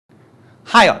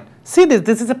Hi all. See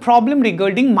this is a problem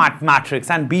regarding matrix,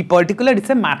 and be particular, it's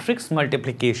a matrix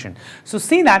multiplication. So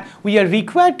see that we are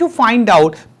required to find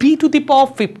out p to the power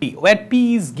 50 where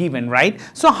p is given, right?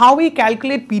 So how we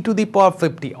calculate p to the power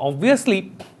 50?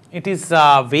 Obviously it is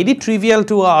very trivial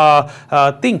to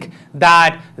think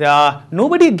that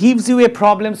nobody gives you a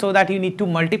problem so that you need to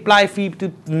multiply p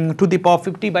to the power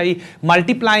 50 by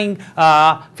multiplying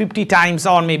 50 times,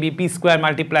 or maybe p square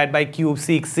multiplied by cube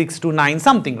 6 to 9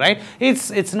 something, right?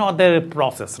 It's not the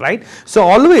process, right? So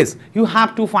always you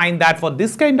have to find that for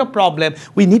this kind of problem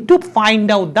we need to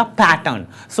find out the pattern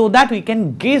so that we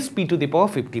can guess p to the power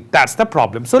 50. That's the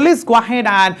problem. So let's go ahead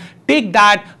and take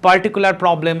that particular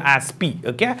problem as p.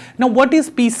 Okay, now what is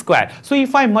p square? So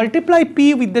if I multiply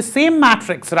p with the same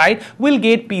matrix, right, we'll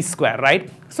get p square, right?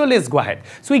 So let's go ahead.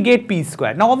 So we get p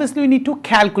square. Now obviously we need to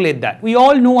calculate that. We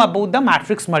all know about the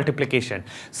matrix multiplication.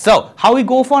 So how we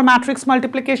go for matrix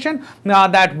multiplication? Now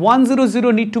that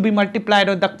 100 need to be multiplied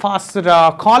on the first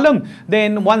column,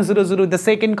 then 100 the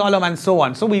second column, and so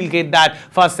on. So we'll get that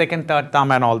first, second, third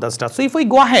term and all the stuff. So if we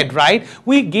go ahead, right,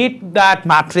 we get that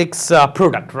matrix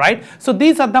product, right? So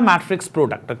these are the matrix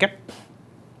product. Okay.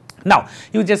 Now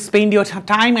you just spend your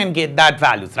time and get that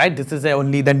values, right? This is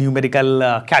only the numerical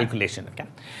calculation. Okay.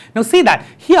 Now see that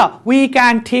here we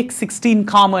can take 16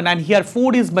 common, and here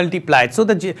 4 is multiplied. So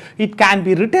it can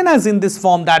be written as in this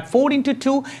form that 4 into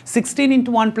 2, 16 into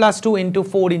 1 plus 2 into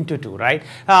 4 into 2, right?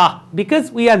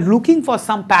 Because we are looking for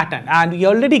some pattern and we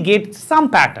already get some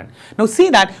pattern. Now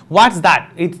see that what's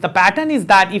that? It's the pattern is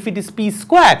that if it is p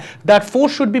square, that 4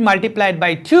 should be multiplied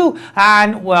by 2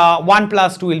 and 1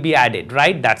 plus 2 will be added,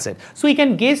 right? That's it. So we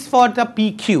can guess for the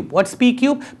p cube. What's p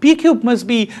cube? P cube must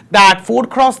be that 4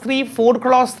 cross 3, 4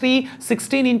 cross 3,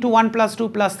 16 into 1 plus 2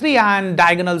 plus 3, and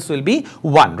diagonals will be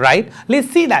 1, right? Let's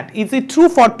see that. Is it true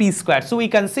for p square? So we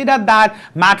consider that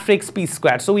matrix p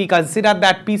square. So we consider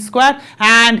that p square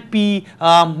and p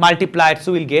multiplied,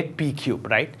 so we'll get p cube,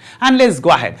 right? And let's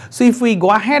go ahead. So if we go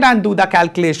ahead and do the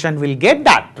calculation, we'll get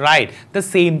that, right? The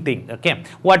same thing, okay?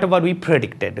 Whatever we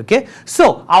predicted, okay?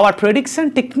 So our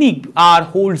prediction technique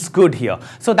holds good here.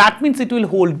 So that means it will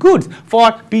hold good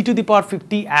for p to the power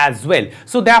 50 as well.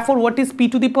 So therefore, what is p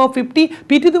to the power 50?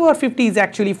 P to the power 50 is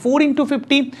actually 4 into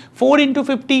 50, 4 into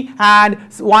 50, and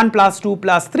 1 plus 2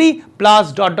 plus 3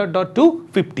 plus dot dot dot to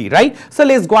 50, right? So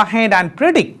let's go ahead and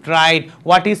predict, right,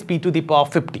 what is p to the power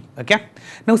 50, okay?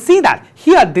 Now see that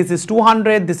here this is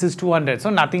 200, this is 200, so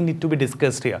nothing need to be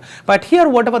discussed here. But here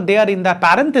whatever they are in the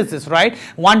parenthesis, right,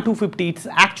 1 to 50, it's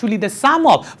actually the sum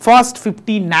of first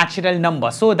 50 natural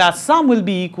numbers. So the sum will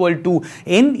be equal to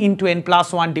n into n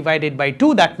plus 1 divided by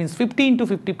 2. That means 50 into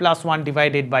 50 plus 1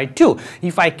 divided by 2.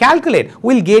 If I calculate,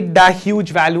 we'll get the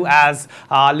huge value as,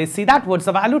 let's see that, what's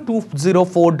the value?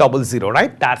 20400,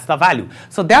 right? That's the value.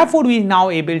 So therefore, we are now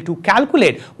able to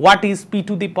calculate what is p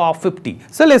to the power 50.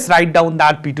 So let's write down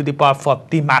that p to the power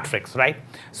 50 matrix, right?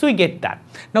 So we get that.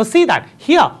 Now see that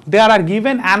here there are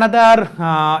given another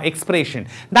expression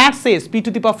that says p to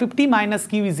the power 50 minus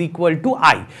q is equal to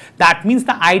I. That means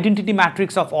the identity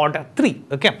matrix of order 3.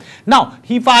 Okay. Now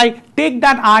if I take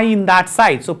that I in that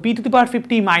side, so p to the power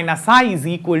 50 minus I is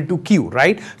equal to q,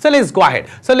 right? So let's go ahead.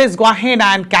 So let's go ahead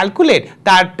and calculate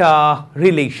that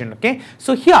relation. Okay.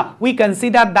 So here we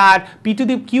consider that p to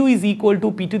the q is equal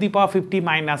to p to the power 50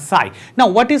 minus I. Now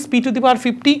what is p to the power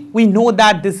 50? We know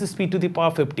that this is p to the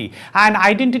power 50, and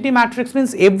identity matrix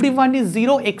means everyone is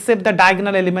 0 except the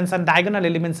diagonal elements, and diagonal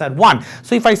elements are 1.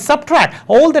 So if I subtract,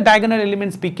 all the diagonal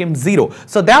elements become 0.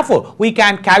 So therefore we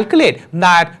can calculate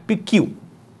that q.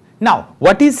 Now,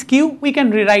 what is q? We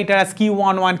can rewrite it as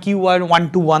q11, q1,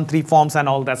 1, 2, 1, 3 forms and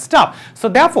all that stuff. So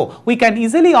therefore, we can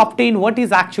easily obtain what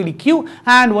is actually q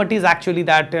and what is actually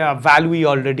that value we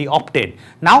already obtained.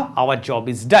 Now, our job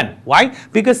is done. Why?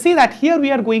 Because see that here we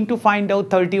are going to find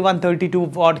out 31, 32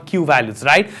 for q values,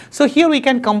 right? So here we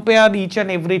can compare each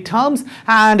and every terms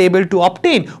and able to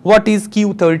obtain what is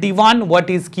q31,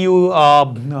 what is q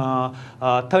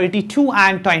 32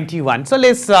 and 21. So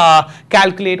let's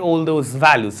calculate all those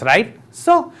values, right?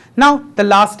 So now the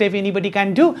last step anybody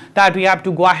can do, that we have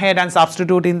to go ahead and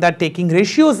substitute in that taking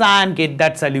ratios and get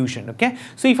that solution. Okay.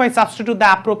 So if I substitute the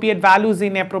appropriate values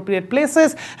in appropriate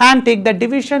places and take the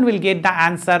division, we'll get the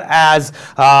answer as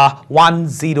 1,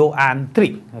 0 and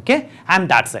 3. Okay. And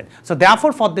that's it. So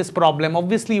therefore for this problem,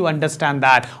 obviously you understand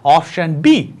that option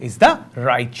B is the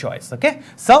right choice. Okay.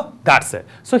 So that's it.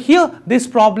 So here this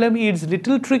problem is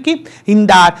little tricky in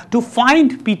that to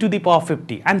find p to the power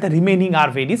 50, and the remaining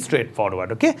are very straightforward.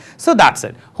 Okay. So that's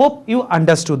it. Hope you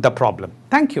understood the problem.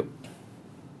 Thank you.